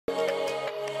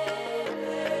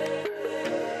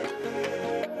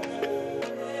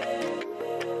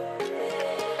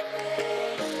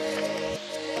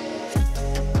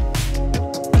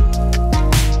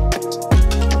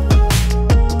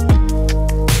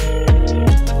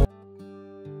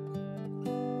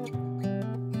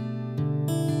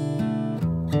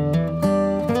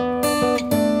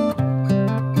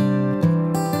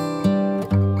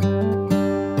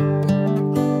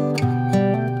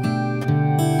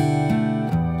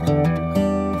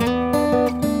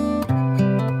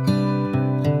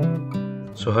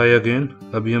सो हाय again,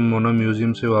 अभी हम Mona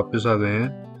museum से वापस आ गए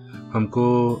हैं। हमको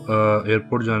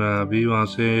एयरपोर्ट जाना है, अभी वहाँ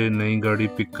से नई गाड़ी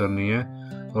पिक करनी है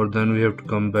और then we have to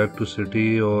come back to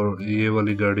city और ये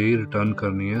वाली गाड़ी रिटर्न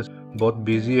करनी है। बहुत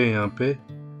बिजी है यहाँ पे,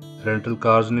 रेंटल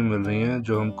कार्स नहीं मिल रही हैं।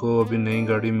 जो हमको अभी नई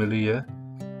गाड़ी मिली है,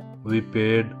 we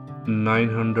paid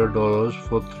 $900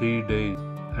 for 3 days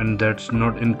and that's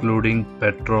not including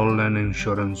petrol and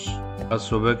insurance. आज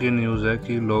सुबह की न्यूज़ है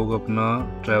कि लोग अपना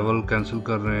ट्रैवल कैंसिल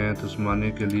कर रहे हैं तस्मानिया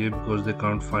के लिए because they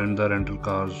can't find the rental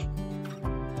cars.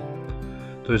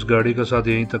 तो इस गाड़ी का साथ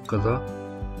यहीं तक का था,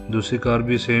 दूसरी कार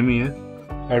भी सेम ही है।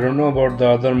 I don't know about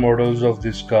the other models of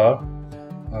this car,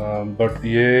 but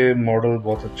ये मॉडल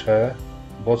बहुत अच्छा है,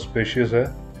 बहुत स्पेशियस है।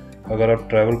 अगर आप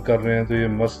ट्रैवल कर रहे हैं तो ये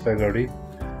मस्त है गाड़ी।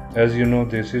 एज यू नो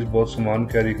देसीज बहुत सामान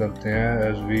कैरी करते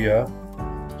हैं एज वी आर,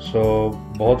 सो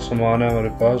बहुत सामान है हमारे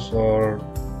पास और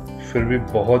फिर भी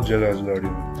बहुत जगह है इस गाड़ी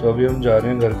में। तो अभी हम जा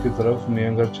रहे हैं घर की तरफ,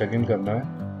 नया घर चेक इन करना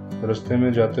है। रास्ते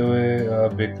में जाते हुए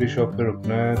बेकरी शॉप पे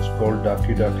रुकना है, इट्स कॉल्ड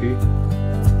डाकी डाकी।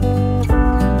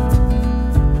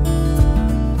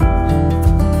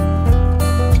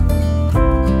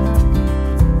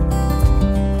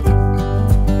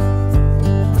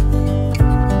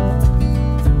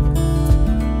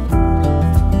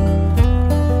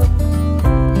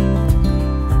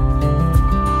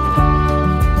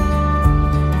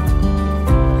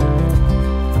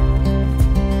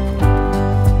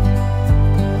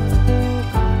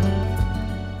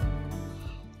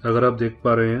 अगर आप देख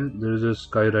पा रहे हैं, there is a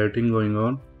sky writing going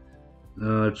on.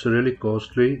 It's really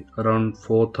costly, around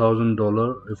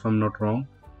 $4,000 if I am not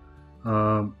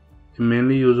wrong.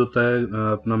 Mainly use होता है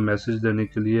अपना मैसेज देने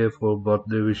के लिए, फॉर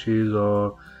बर्थडे विशेस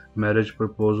और मैरिज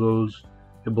प्रपोजल्स।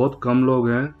 ये बहुत कम लोग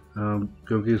हैं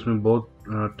क्योंकि इसमें बहुत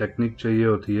टेक्निक चाहिए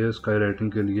होती है स्काई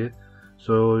राइटिंग के लिए,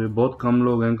 सो ये बहुत कम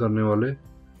लोग हैं करने वाले।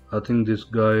 I think this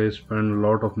guy spend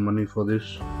lot of money for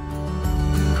this.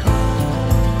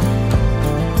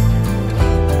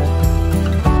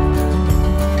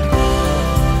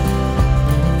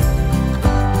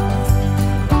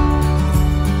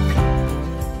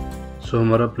 सो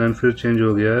हमारा प्लान फिर चेंज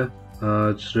हो गया है।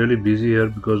 It's really busy here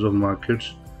because of markets.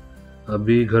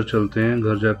 अभी घर चलते हैं,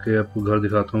 घर जाके आपको घर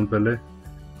दिखाता हूँ। पहले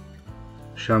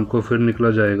शाम को फिर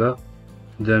निकला जाएगा,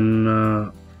 देन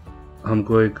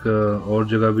हमको एक और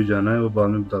जगह भी जाना है, वो बाद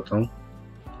में बताता हूँ।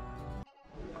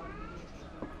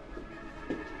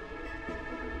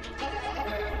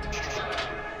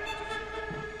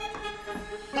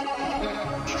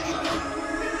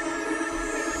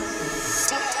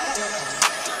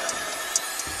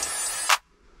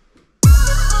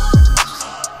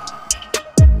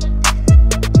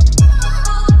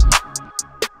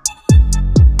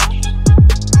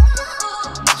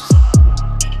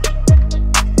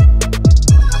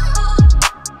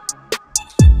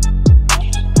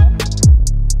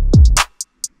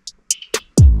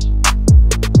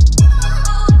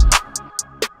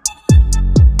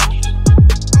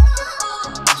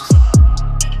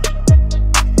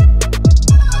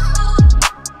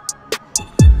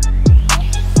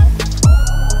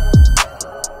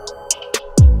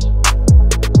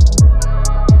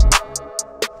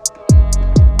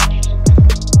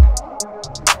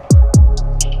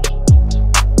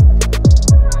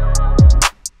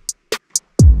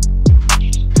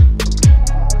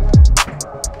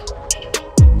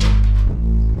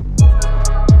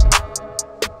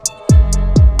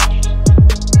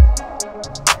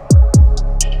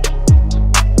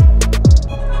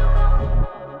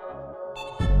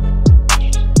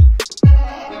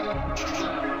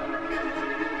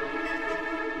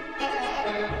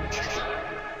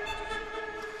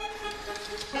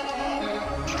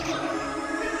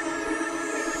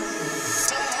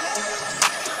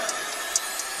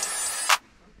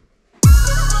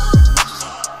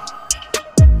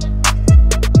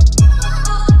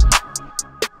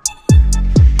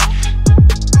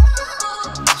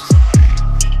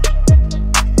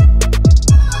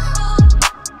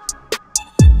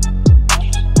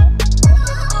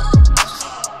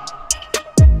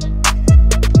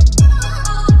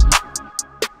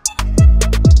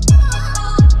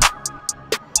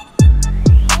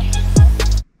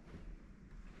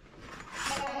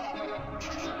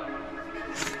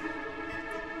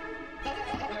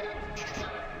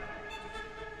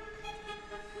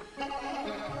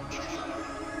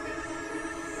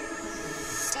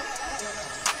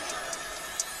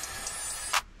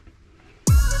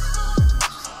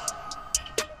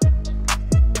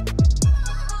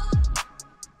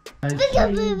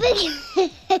 Peekaboo,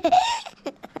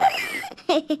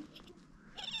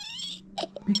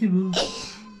 Peekaboo.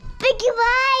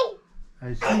 Peekaboo.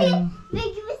 I see you.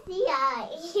 Peekaboo, see hi.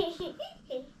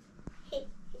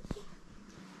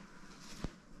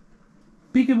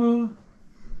 Peekaboo.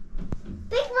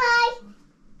 Big boy.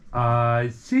 I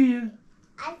see you.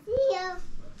 I see you.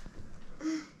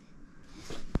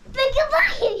 Big boy.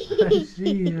 I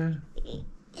see you.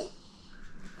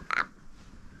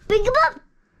 Big boy.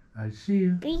 I see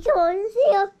you. Big boy. I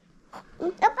see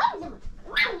you.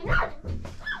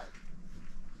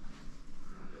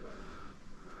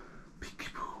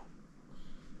 Peekaboo.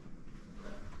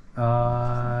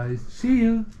 I see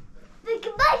you. Big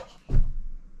boy.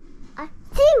 I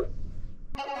see you.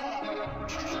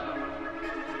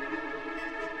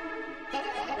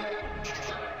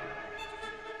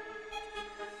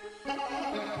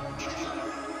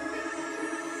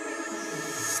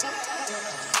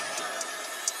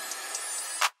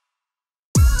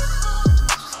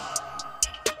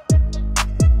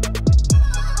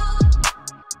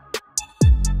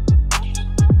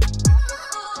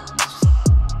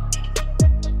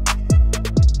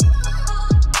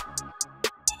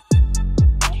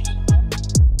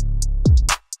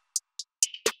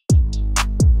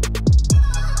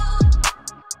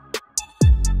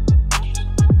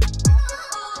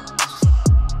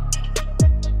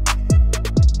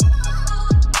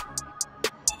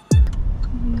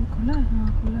 खुला है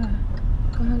हाँ खुला है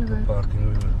कहाँ लगा है parking में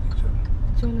मिल गई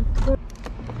चलो चलो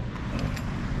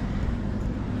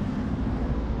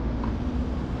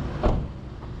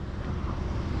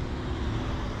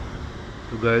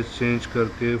तो गाइस चेंज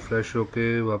करके फ्रेश होके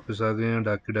वापस आ गए हैं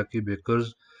डाकी डाकी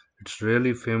bakers it's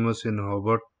really famous in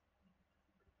Hobart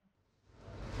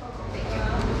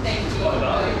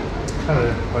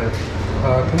can I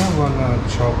have one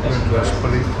chocolate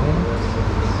raspberry cone?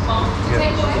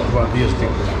 Yeah, well, these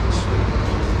stickers.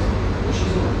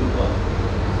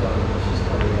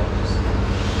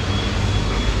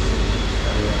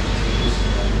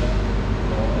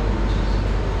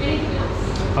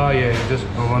 Ah, yeah, just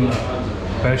one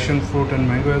passion fruit and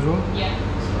mango as well. Yeah.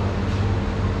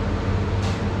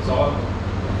 So I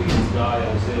think this guy, I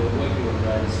was there working with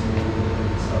Daci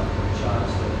and stuff,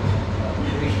 charged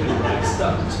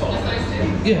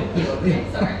Yeah.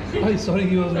 Sorry. Oh, sorry,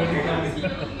 he was ready.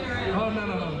 Oh,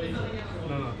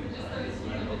 No.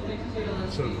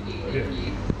 So, yeah.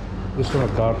 This one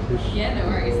a card, please. Yeah, no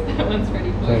worries. That one's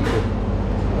ready for Thank you. you.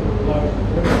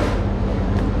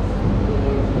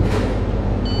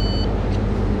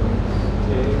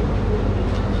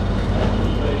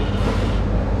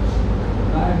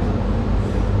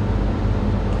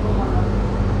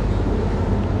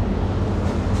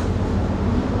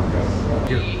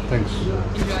 Yeah, thanks.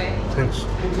 Enjoy it. Thanks.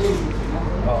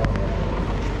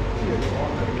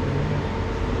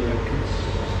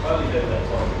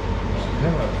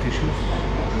 Yeah, tissues.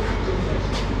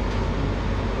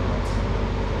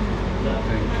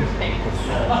 Thank you.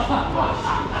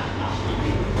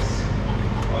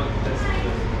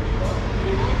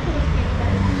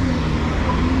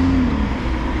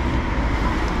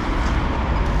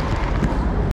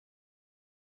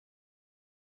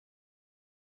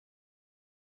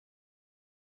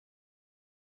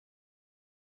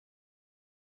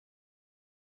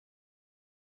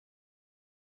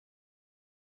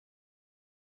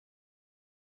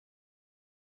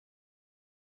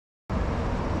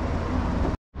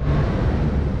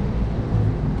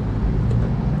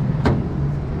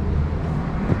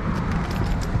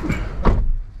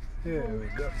 Here we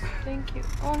go. Thank you.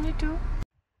 Only two?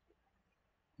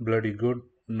 Bloody good.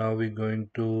 Now we're going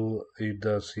to eat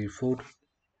the seafood.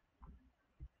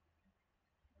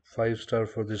 5-star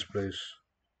for this place.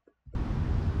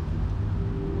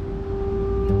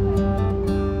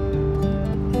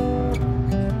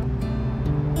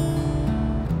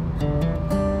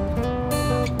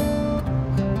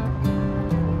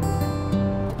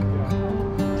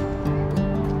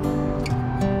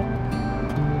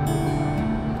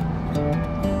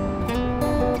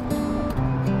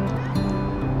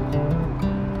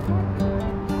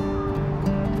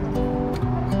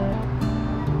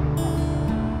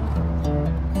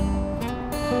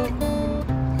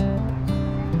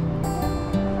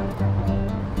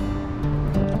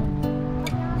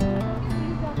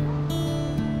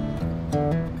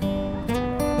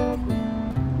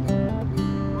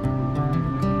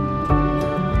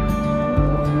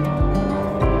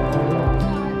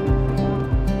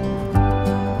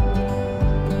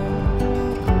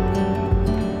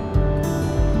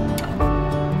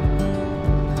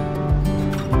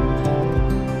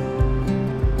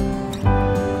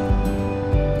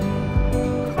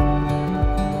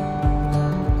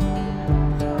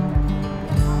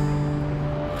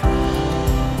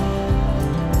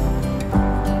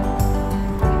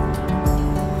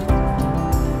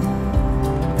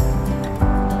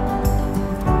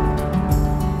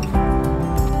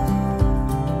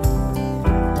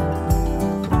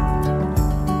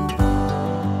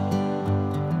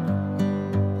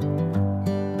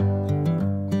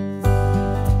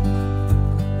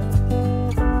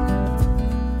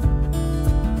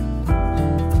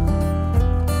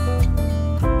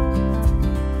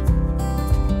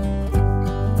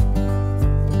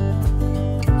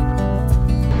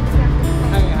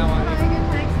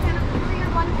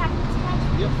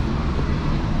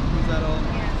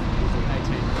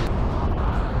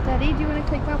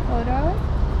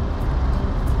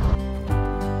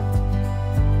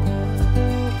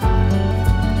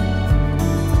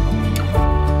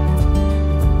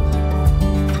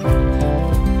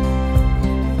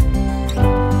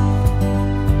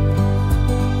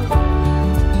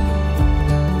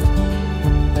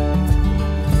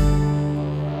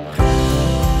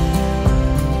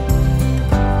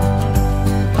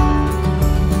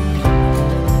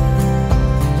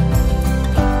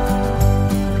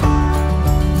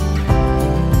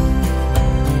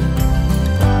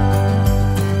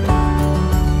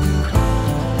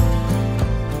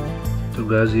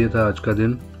 Guys ये था आज का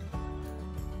दिन।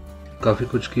 काफ़ी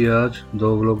कुछ किया आज,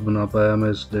 2 vlog बना पाया मैं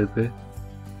इस डे पे।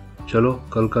 चलो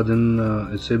कल का दिन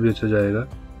इससे भी अच्छा जाएगा।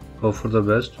 Hope for the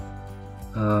best.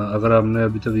 अगर आपने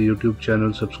अभी तक यूट्यूब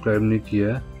चैनल सब्सक्राइब नहीं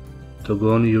किया है तो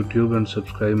go on YouTube and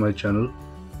subscribe my channel.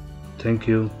 Thank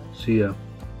you, सी या।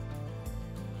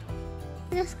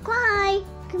 Subscribe,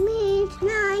 comment,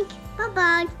 like, bye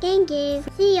bye, thank you,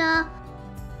 see ya.